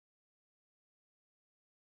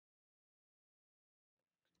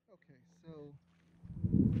Okay, so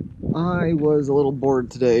I was a little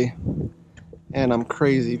bored today, and I'm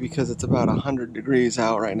crazy because it's about 100 degrees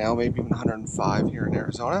out right now, maybe even 105 here in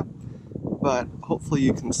Arizona. But hopefully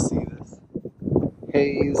you can see this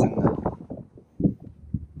haze and the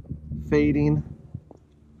fading.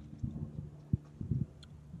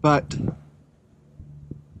 But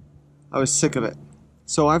I was sick of it.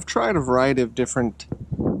 So I've tried a variety of different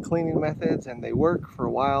cleaning methods, and they work for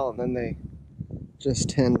a while, and then they just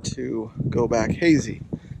tend to go back hazy.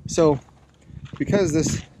 So because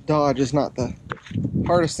this Dodge is not the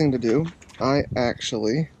hardest thing to do, I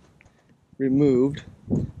actually removed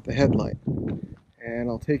the headlight. And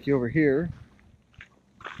I'll take you over here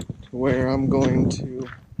to where I'm going to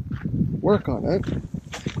work on it,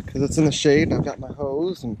 because it's in the shade and I've got my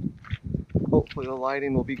hose and hopefully the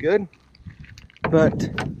lighting will be good. But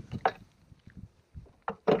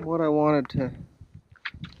what I wanted to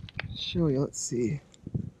show you, let's see,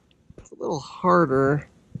 it's a little harder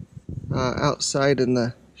outside in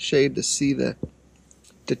the shade to see the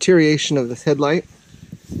deterioration of this headlight,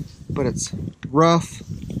 but it's rough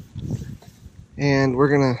and we're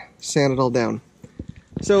gonna sand it all down.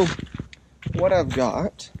 So what I've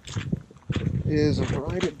got is a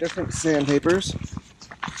variety of different sandpapers.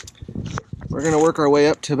 We're gonna work our way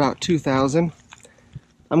up to about 2,000.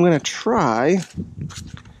 I'm gonna try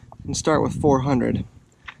and start with 400.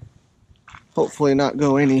 Hopefully not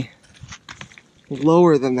go any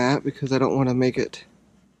lower than that because I don't want to make it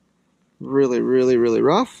really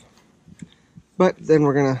rough. But then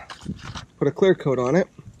we're gonna put a clear coat on it.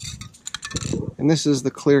 And this is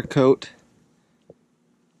the clear coat.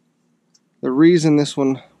 The reason this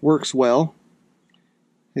one works well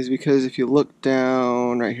is because if you look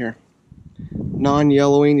down right here,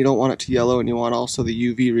 non-yellowing, you don't want it to yellow, and you want also the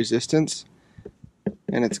UV resistance,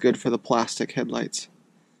 and it's good for the plastic headlights.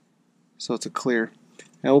 So it's a clear.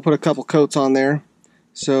 And we'll put a couple coats on there.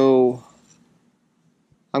 So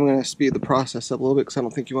I'm going to speed the process up a little bit because I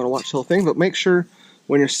don't think you want to watch the whole thing, but make sure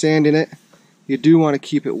when you're sanding it, you do want to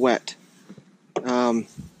keep it wet. And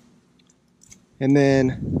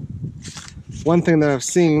then one thing that I've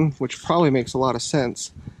seen, which probably makes a lot of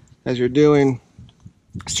sense, as you're doing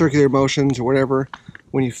circular motions or whatever,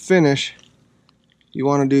 when you finish, you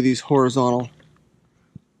want to do these horizontal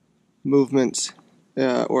movements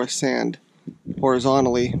or sand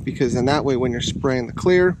horizontally, because in that way when you're spraying the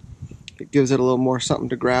clear, it gives it a little more something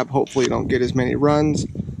to grab. Hopefully you don't get as many runs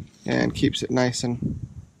and keeps it nice and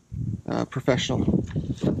professional.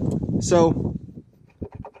 So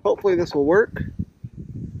hopefully this will work.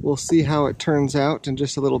 We'll see how it turns out in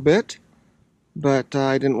just a little bit, but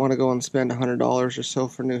I didn't want to go and spend $100 or so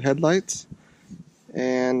for new headlights,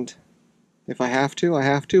 and if I have to, I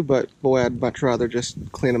have to, but boy, I'd much rather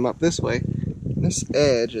just clean them up this way. This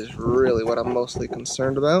edge is really what I'm mostly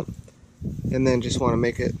concerned about, and then just want to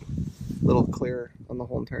make it a little clearer on the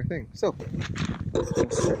whole entire thing. So,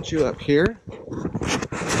 let's set you up here.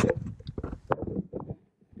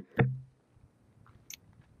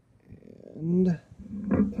 And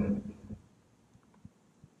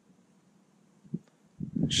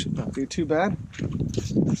it should not be too bad.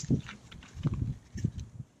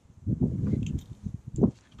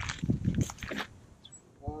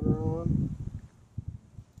 Water on.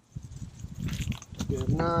 Get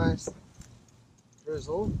a nice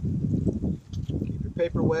drizzle. Keep your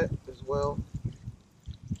paper wet as well.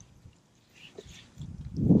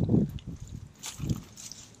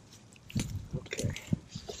 Okay.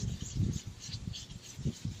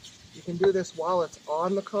 You can do this while it's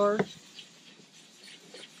on the car,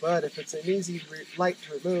 but if it's an easy light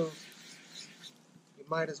to remove, you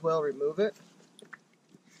might as well remove it,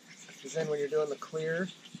 because then when you're doing the clear,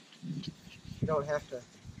 you don't have to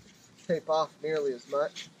tape off nearly as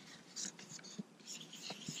much,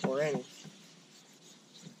 or any.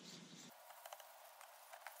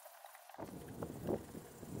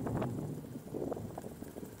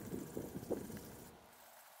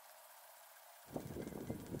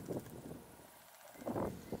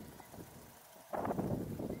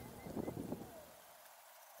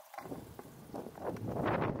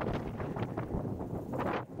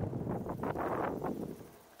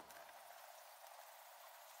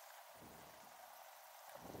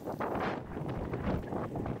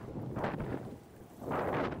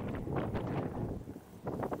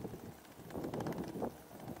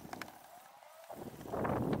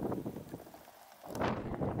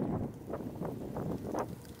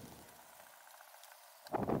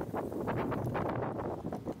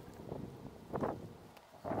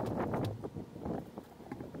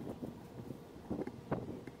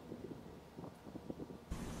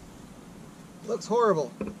 Looks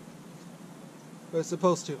horrible, but it's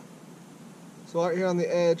supposed to. So out here on the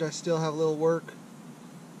edge, I still have a little work.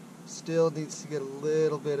 Still needs to get a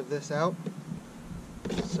little bit of this out.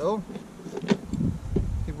 So,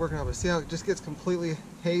 keep working on it. See how it just gets completely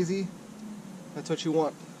hazy? That's what you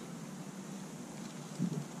want.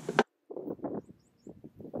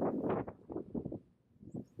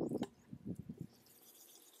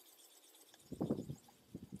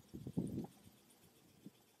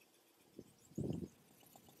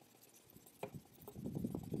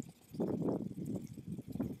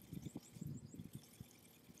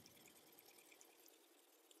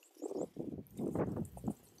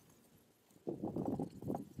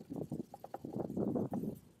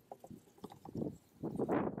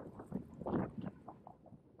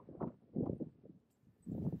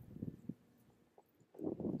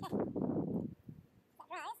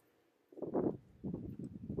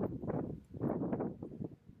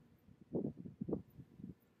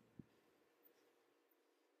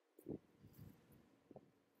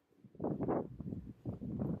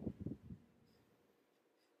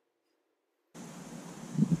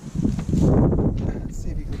 Let's see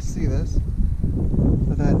if you can see this.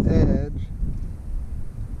 But that edge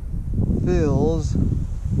feels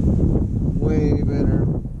way better.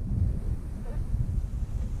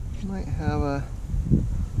 Might have a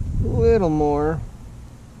little more.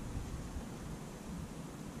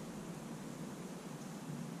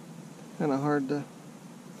 Kind of hard to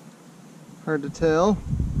tell,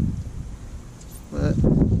 but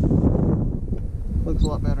looks a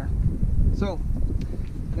lot better. So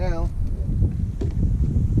now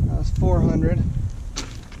that was 400.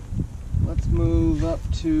 Let's move up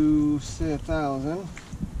to say 1,000. I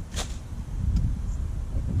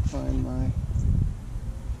can find my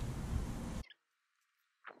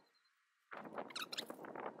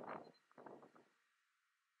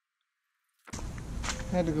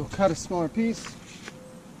had to go cut a smaller piece.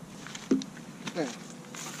 Okay.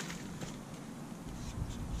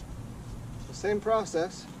 So same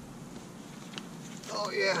process.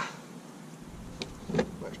 Oh yeah.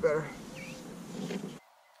 Much better.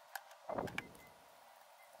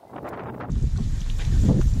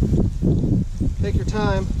 Take your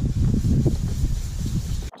time.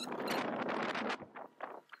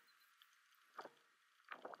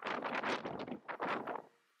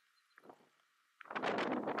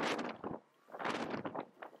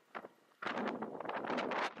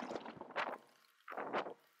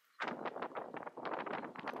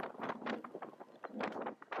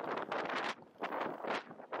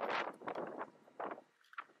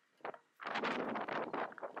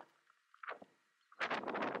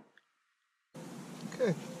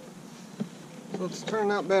 Okay, so it's turning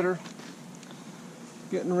out better.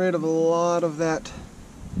 Getting rid of a lot of that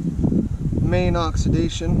main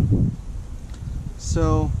oxidation.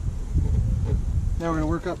 So now we're going to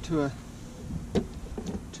work up to a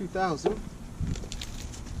 2,000.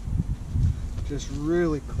 Just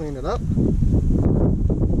really clean it up.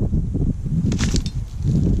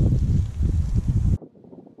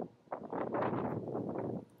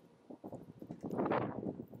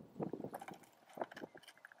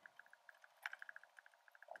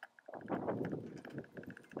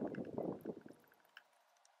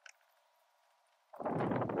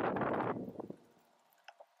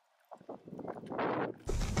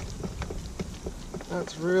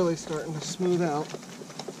 That's really starting to smooth out.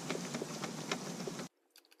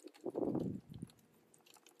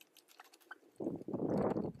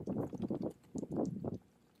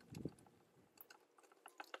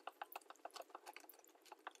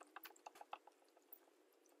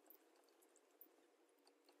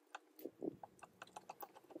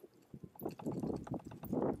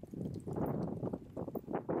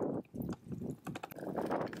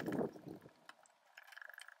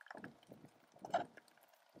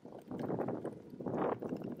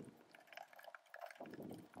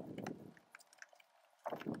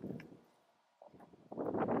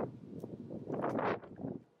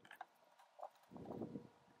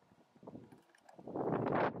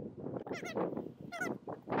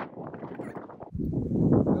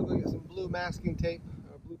 I'll go get some blue masking tape,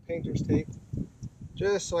 blue painter's tape,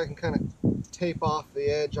 just so I can kind of tape off the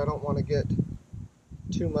edge. I don't want to get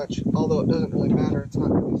too much, although it doesn't really matter. It's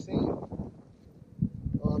not really seen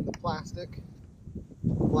on the plastic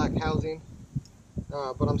black housing,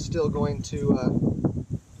 but I'm still going to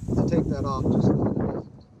tape that off just so that it doesn't.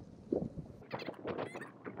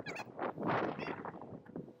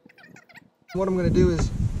 What I'm going to do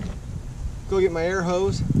is go get my air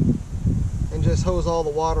hose and just hose all the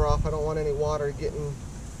water off. I don't want any water getting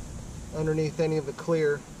underneath any of the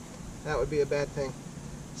clear. That would be a bad thing.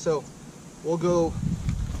 So I'll go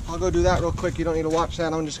do that real quick. You don't need to watch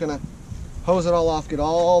that. I'm just gonna hose it all off, get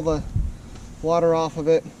all the water off of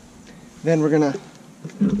it. Then we're gonna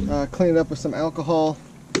clean it up with some alcohol,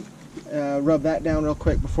 rub that down real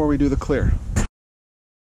quick before we do the clear.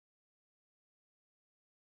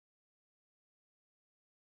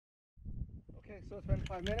 Okay, so it's been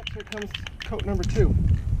 5 minutes. Here comes coat number 2.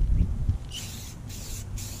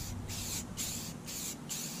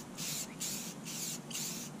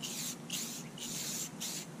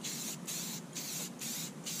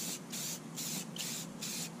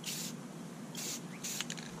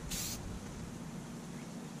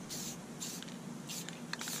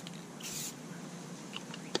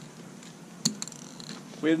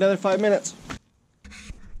 Wait another 5 minutes.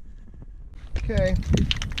 Okay,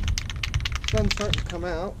 sun's starting to come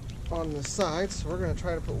out on the sides, so we're going to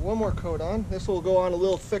try to put one more coat on. This will go on a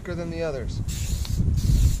little thicker than the others.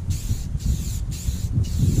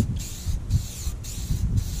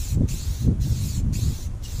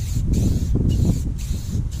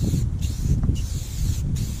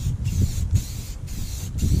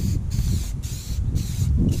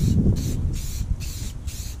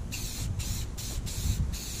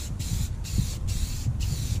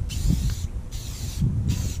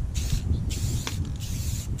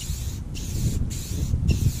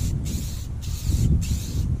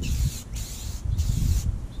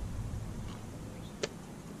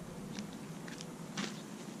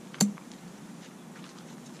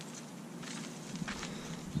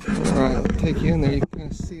 Alright, I'll take you in there, you can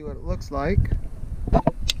kind of see what it looks like.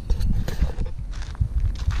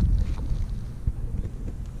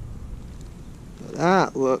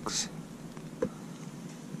 That looks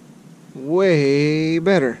way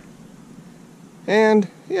better. And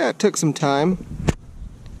yeah, it took some time,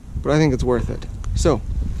 but I think it's worth it. So,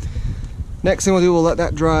 next thing we'll do, we'll let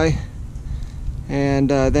that dry, and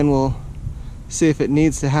then we'll see if it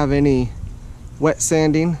needs to have any wet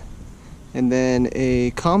sanding, and then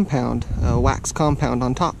a compound, a wax compound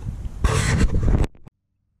on top.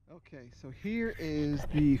 Okay, so here is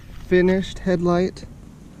the finished headlight,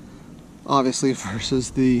 obviously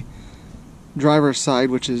versus the driver's side,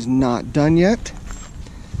 which is not done yet.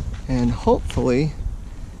 And hopefully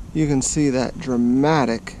you can see that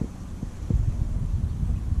dramatic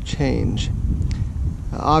change.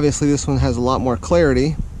 Obviously this one has a lot more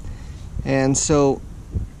clarity, and so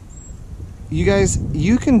you guys,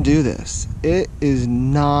 you can do this. It is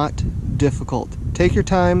not difficult. Take your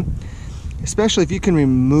time, especially if you can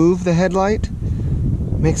remove the headlight.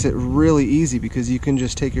 Makes it really easy because you can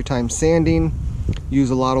just take your time sanding, use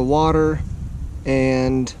a lot of water,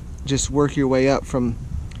 and just work your way up from,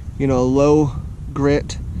 you know, low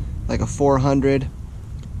grit, like a 400,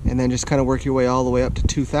 and then just kind of work your way all the way up to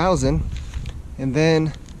 2000, and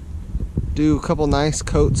then do a couple nice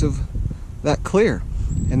coats of that clear.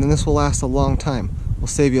 And then this will last a long time. Will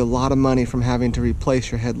save you a lot of money from having to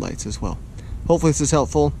replace your headlights as well. Hopefully this is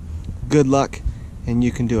helpful. Good luck, and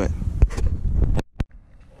you can do it.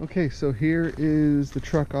 Okay, so here is the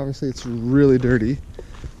truck. Obviously it's really dirty,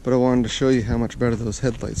 but I wanted to show you how much better those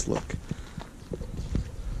headlights look.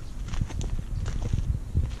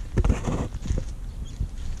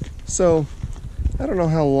 So, I don't know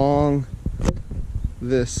how long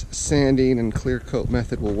this sanding and clear coat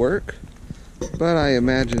method will work, but I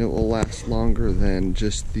imagine it will last longer than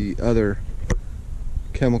just the other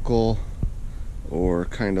chemical or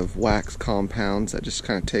kind of wax compounds that just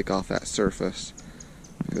kind of take off that surface,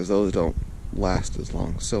 because those don't last as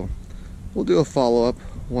long. So we'll do a follow-up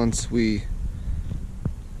once we,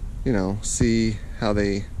 you know, see how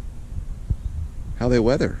they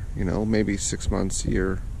weather, you know, maybe 6 months, a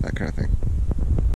year, that kind of thing.